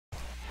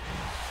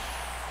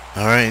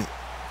Alright,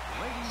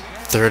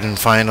 third and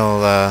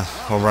final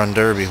home run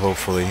derby,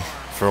 hopefully,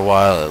 for a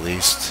while at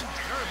least.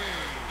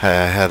 I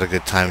had a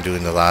good time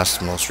doing the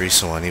most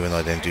recent one, even though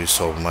I didn't do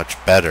so much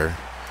better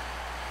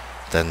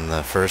than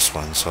the first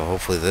one. So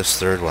hopefully this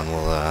third one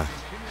will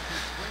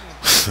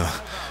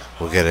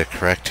we'll get it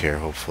correct here,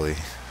 hopefully.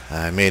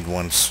 I made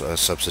one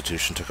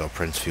substitution, took out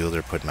Prince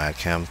Fielder, put Matt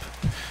Kemp.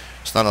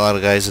 There's not a lot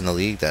of guys in the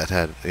league that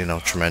had,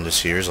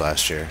 tremendous years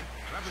last year.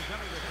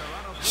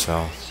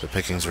 So the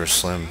pickings were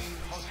slim.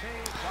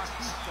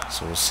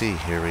 So we'll see.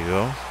 Here we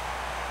go.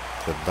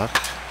 Good luck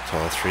to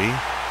all three.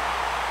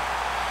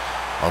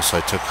 Also,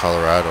 I took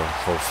Colorado.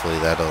 Hopefully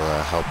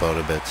that'll help out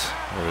a bit.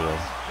 There we go.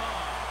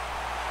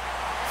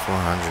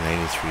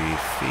 483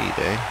 feet,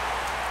 eh?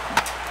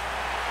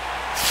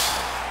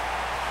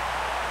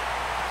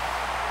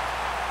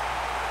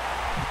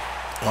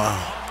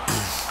 Wow.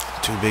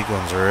 2 big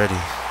ones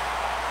already.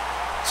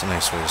 It's a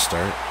nice way to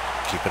start.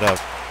 Keep it up.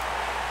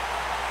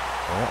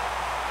 Oh.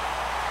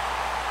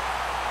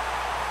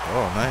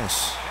 Oh,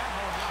 nice.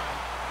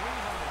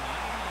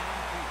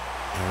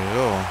 Here we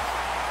go.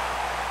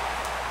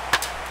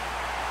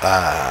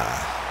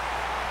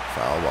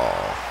 Foul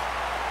ball.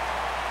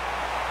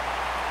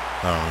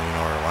 I don't even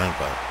know where it went,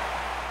 but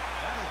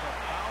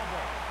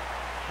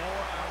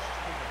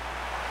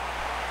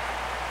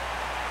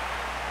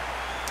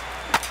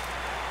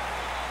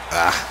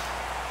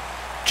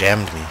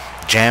jammed me.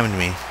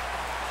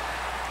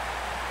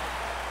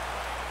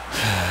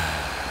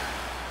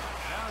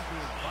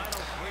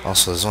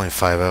 Also, there's only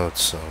 5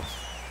 outs, so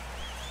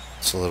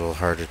it's a little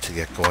harder to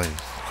get going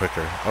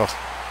quicker. Oh.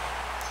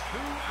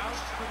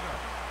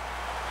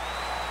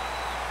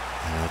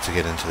 To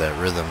get into that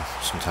rhythm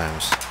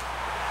sometimes.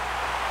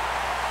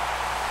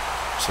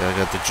 See, I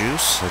got the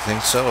juice? I think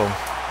so.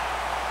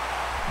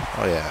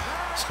 Oh yeah,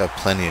 it's got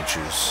plenty of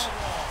juice.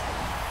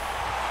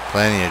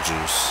 Plenty of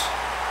juice.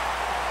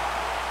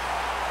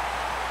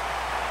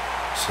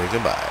 Say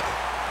goodbye.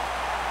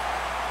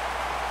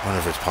 I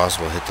wonder if it's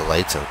possible to hit the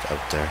lights out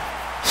there.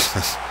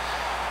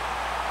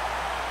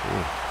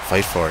 Ooh,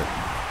 fight for it.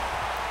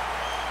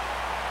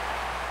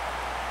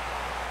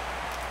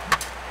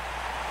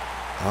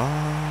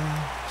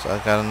 So I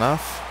got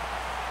enough?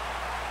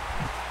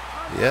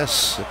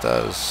 Yes, it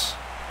does.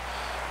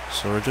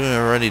 So we're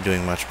already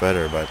doing much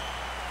better, but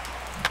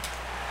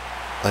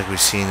like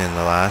we've seen in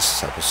the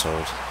last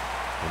episode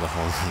of the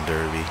Home Run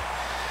Derby,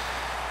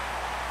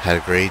 had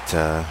a great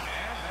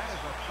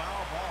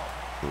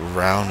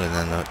round and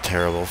then a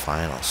terrible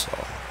final. So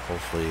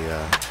hopefully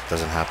it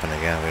doesn't happen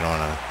again. We don't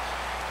want to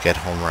get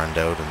home runned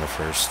out in the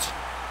first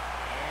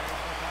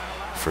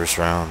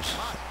round.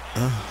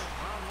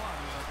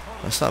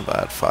 That's not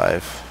bad.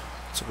 5.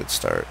 It's a good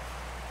start.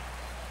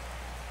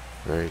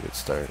 Very good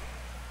start.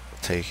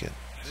 I'll take it.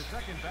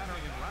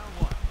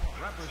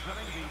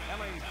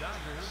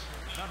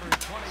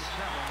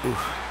 Ooh.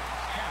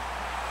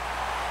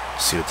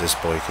 See what this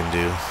boy can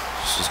do.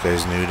 This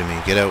guy's new to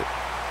me. Get out.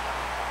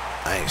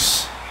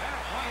 Nice.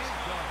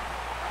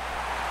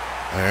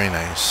 Very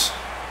nice.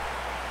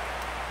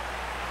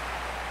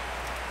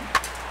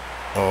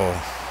 Oh.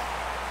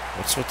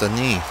 What's with the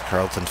knee,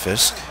 Carlton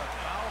Fisk?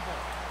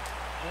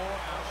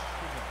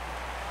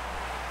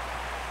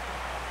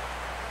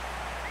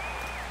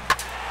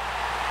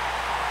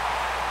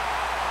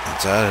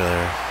 It's out of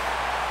there.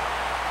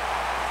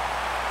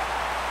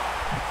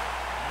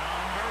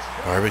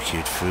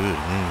 Barbecued food.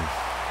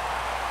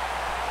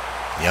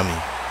 Yummy.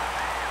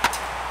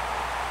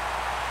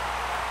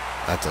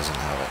 That doesn't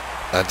have it.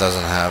 That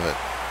doesn't have it.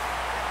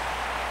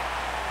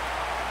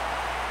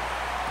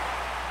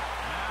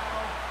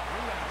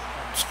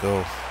 Let's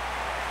go.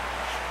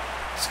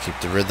 Let's keep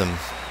the rhythm.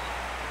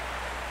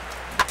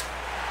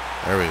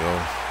 There we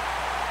go.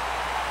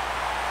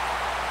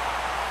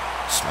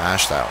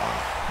 Smash that one.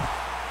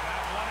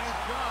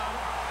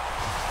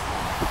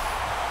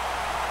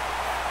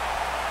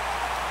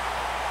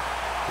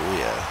 Oh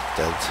yeah,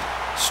 dead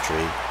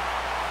straight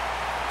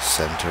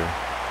center.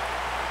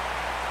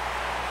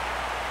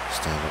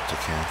 Stand up to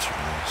cancer,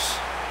 nice.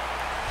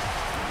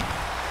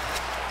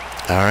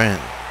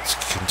 Alright, let's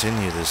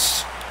continue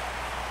this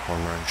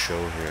home run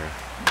show here.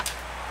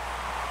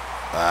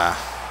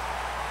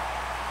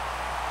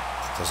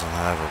 It doesn't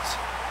have it.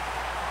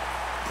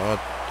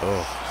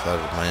 Oh, thought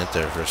it might hit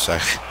there for a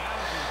sec.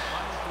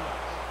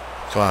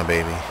 Come on,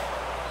 baby.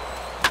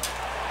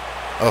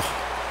 Oh.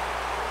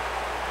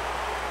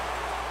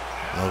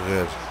 No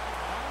good.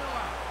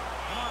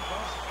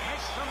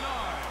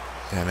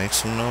 Yeah, make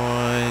some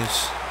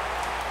noise.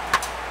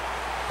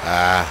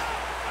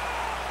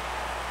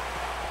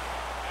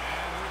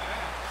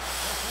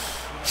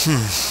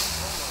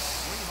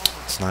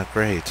 It's not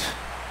great.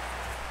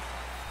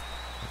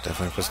 It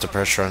definitely puts the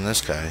pressure on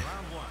this guy.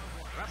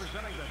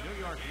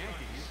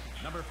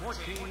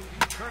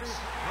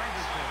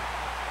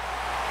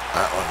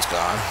 That one's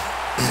gone.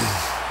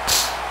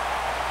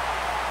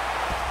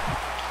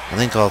 I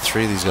think all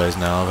 3 of these guys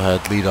now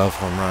have had leadoff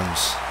home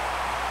runs.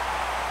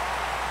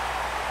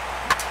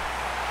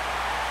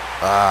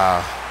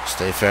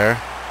 Stay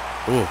fair.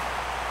 Ooh.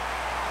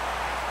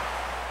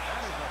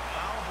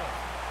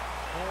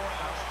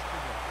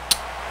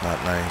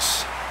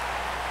 nice.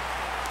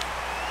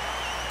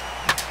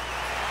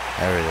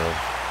 There we go.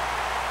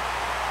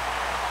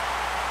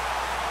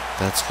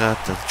 That's got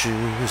the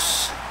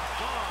juice.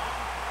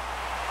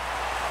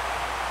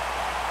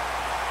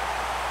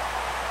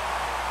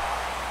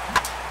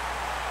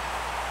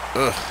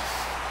 Ugh.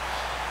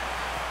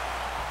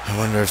 I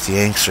wonder if the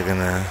Yanks are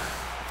gonna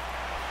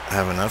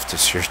have enough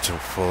this year to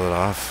pull it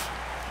off.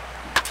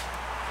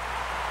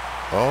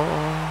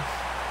 Oh.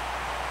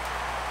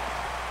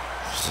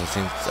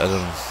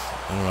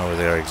 I don't know where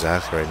they are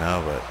exactly right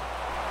now, but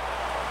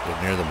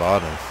they're near the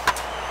bottom.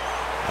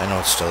 I know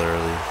it's still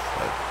early,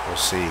 but we'll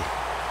see.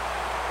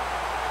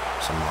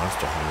 It's a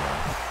monster home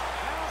run.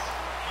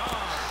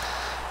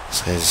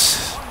 This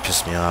guy's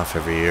pissed me off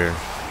every year.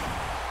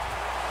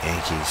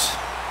 Yankees.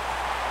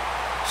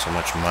 So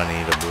much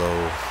money to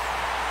blow.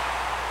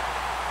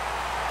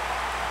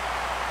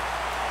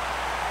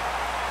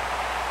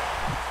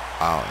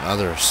 Wow,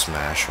 another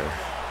smasher.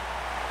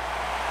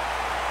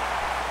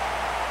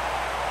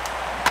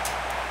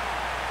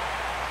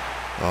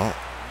 Well,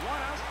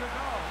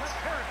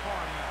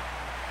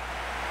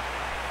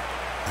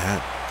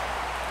 that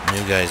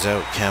new guy's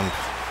out, Kemp.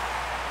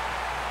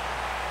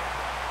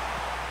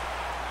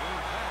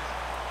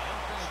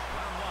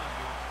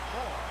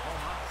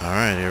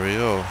 Alright, here we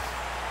go.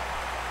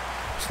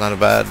 It's not a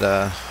bad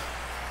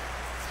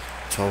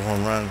 12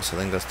 home runs. I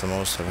think that's the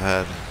most I've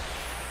had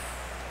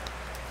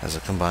as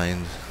a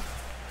combined.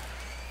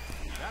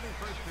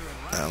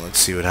 Let's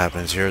see what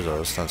happens here though.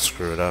 Let's not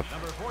screw it up.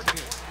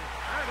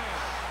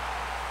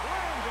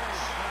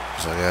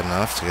 So I got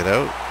enough to get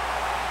out.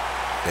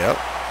 Yep.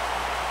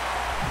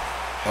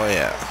 Oh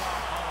yeah.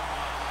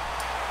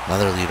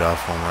 Another leadoff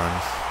home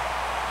run.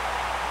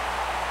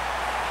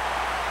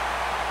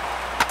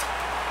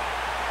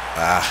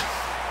 Ah,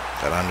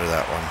 got under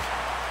that one.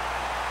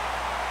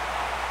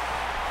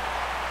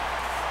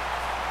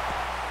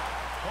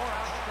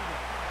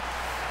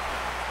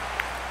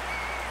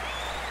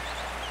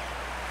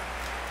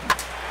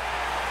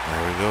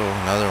 There we go,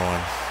 another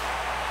one.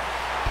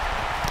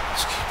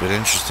 Let's keep it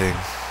interesting.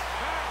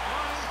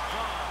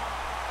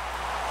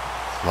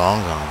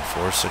 Long gone,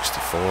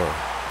 464.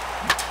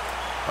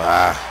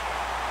 Ah.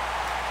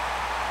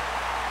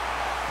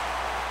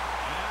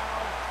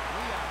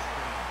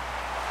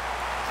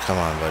 Come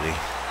on, buddy.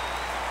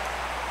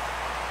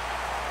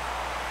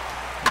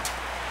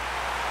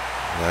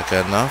 That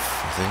got enough?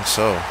 I think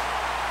so.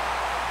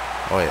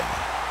 Oh yeah.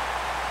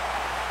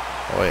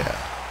 Oh yeah.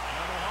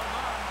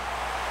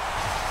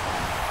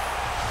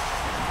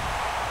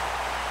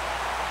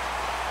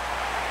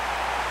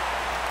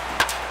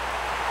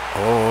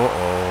 Oh.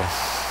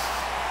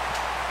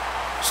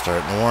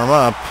 Starting to warm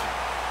up.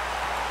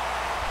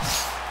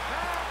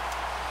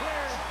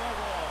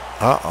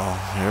 Uh-oh,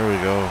 here we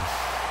go.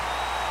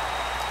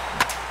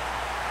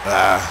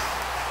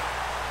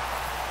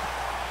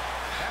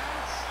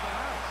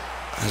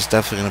 That's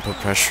definitely going to put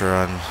pressure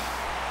on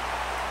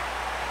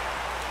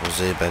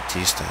Jose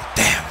Bautista.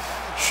 Damn,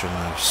 shouldn't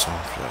have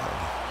swung for that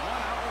one.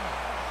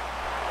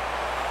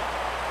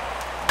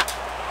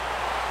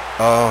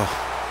 Oh.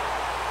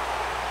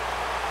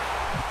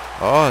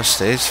 Oh, it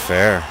stays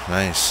fair.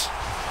 Nice.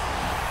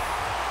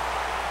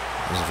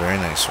 That was a very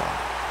nice one.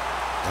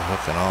 The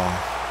hook and all.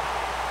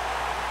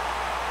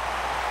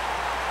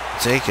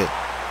 Take it.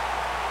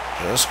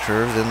 Just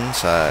curved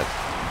inside.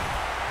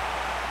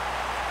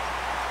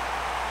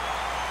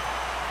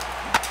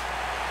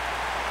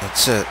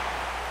 That's it.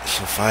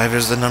 So 5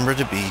 is the number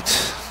to beat.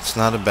 It's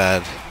not a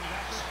bad.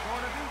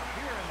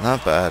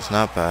 Not bad,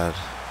 not bad.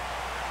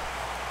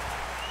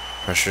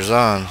 Pressure's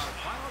on.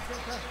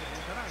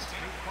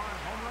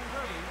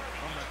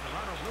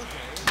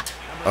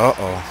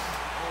 Uh-oh.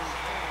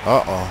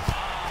 Uh-oh.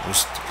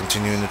 Just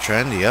continuing the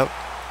trend. Yep.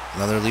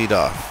 Another lead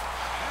off.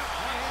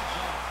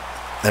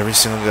 Every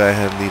single guy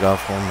had lead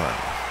off home run.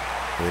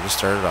 Way to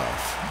start it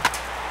off.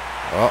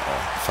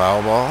 Uh-oh.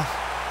 Foul ball.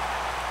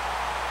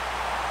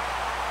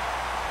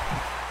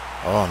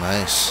 Oh,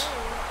 nice.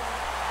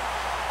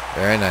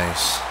 Very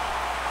nice.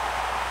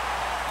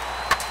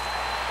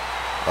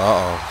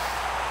 Uh-oh.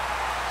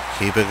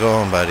 Keep it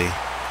going, buddy.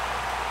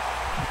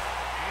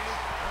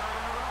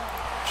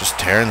 Just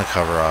tearing the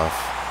cover off.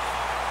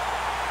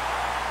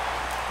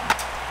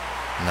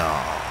 No.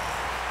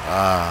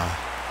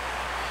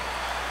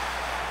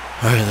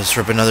 Alright, let's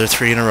rip another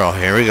 3 in a row.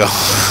 Here we go.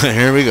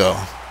 Here we go.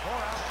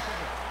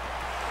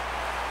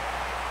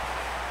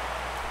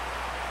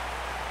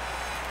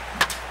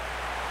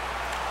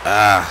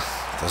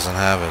 Doesn't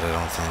have it, I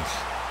don't think.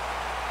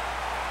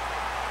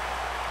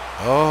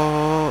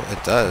 Oh,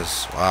 it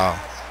does. Wow.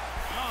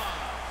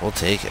 We'll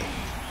take it.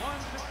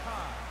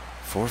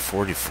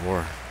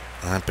 444.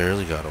 That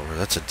barely got over.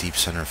 That's a deep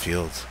center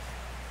field.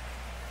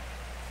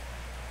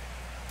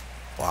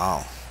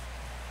 Wow.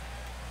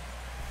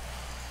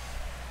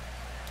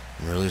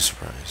 I'm really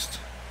surprised.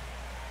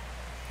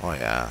 Oh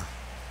yeah.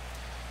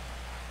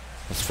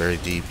 That's very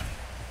deep.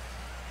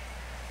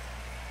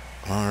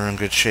 Well, we're in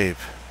good shape.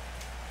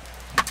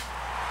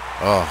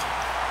 Oh,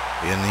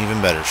 in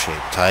even better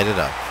shape. Tied it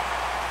up.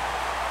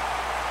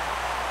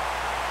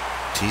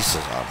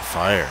 Batista's on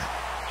fire.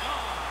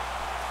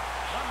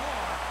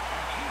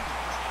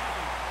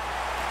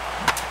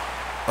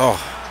 Oh.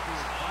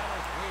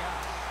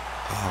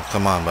 Oh,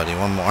 come on, buddy.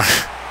 One more.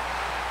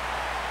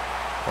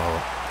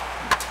 Oh.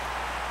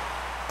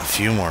 A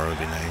few more would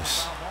be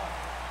nice.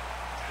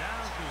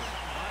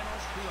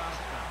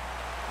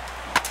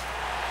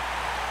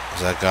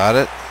 Has that got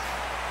it?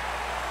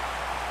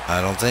 I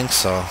don't think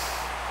so.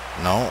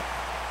 No.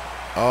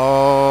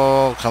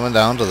 Oh, coming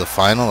down to the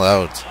final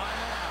out.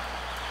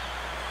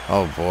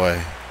 Oh boy.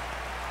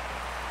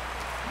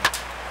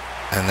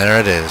 And there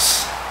it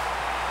is.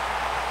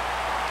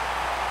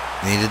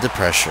 Needed the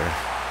pressure.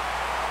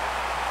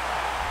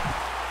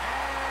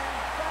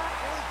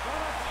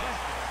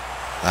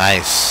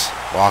 Nice.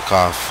 Walk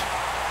off.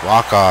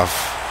 Walk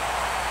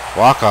off.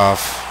 Walk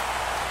off.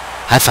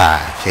 High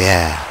five.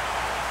 Yeah.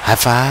 High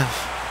five.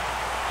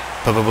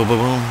 Boom, boom, boom, boom,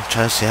 boom.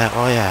 Chest. Yeah.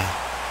 Oh yeah.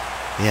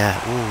 Yeah.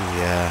 Ooh,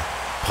 yeah.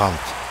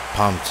 Pumped.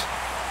 Pumped.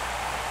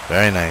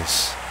 Very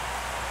nice.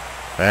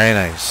 Very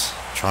nice.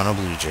 Toronto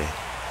Blue Jay.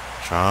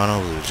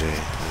 Toronto Blue Jay.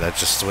 That's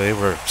just the way it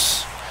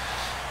works.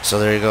 So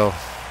there you go.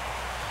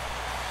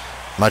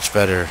 Much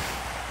better.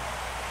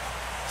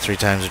 3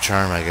 times a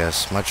charm, I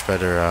guess. Much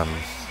better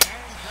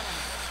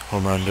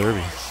home run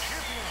derby.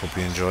 Hope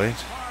you enjoyed.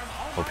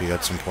 Hope you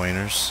got some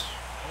pointers.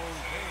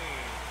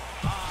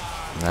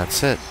 And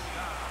that's it.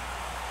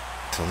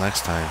 Till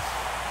next time.